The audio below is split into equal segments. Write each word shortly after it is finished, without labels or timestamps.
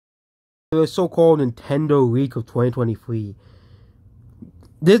The so-called Nintendo Week of 2023.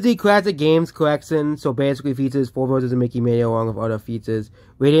 Disney Classic Games Collection, so basically features 4 versions of Mickey Mania along with other features.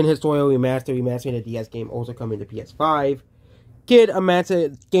 Radiant Historical remastering the DS game, also coming to PS5. Kid Mansa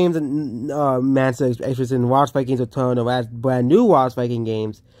games and Mansa extras in Watch Vikings Return, the last brand new Watch Viking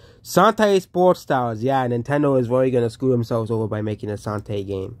games. Sante Sports Stars, yeah, Nintendo is really gonna screw themselves over by making a Sante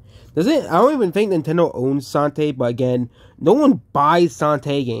game. I don't even think Nintendo owns Sante, but again, no one buys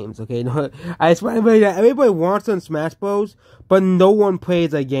Sante games, okay? I swear everybody wants on Smash Bros, but no one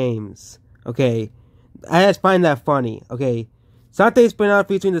plays their games, okay? I just find that funny, okay? Sante spin-off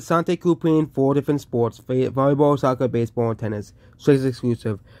featuring the Sante crew playing 4 different sports: volleyball, soccer, baseball, and tennis. Straight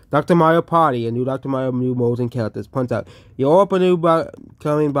exclusive. Dr. Mario Party, a new Dr. Mario new modes and characters. Punch out. You open a new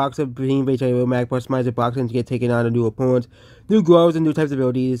coming box of Green Bay Cherry Mac, customize the box and get taken on a new opponents. New gloves and new types of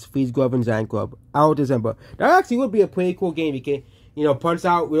abilities. Freeze Glove and Giant Glove. Out December. That actually would be a pretty cool game. You can, Punch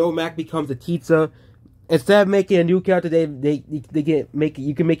Out, Will Mac becomes a teacher. Instead of making a new character,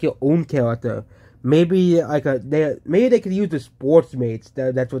 you can make your own character. Maybe maybe they could use the sports mates.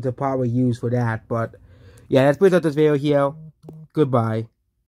 That's what they'll probably use for that. But yeah, that's pretty much this video here. Goodbye.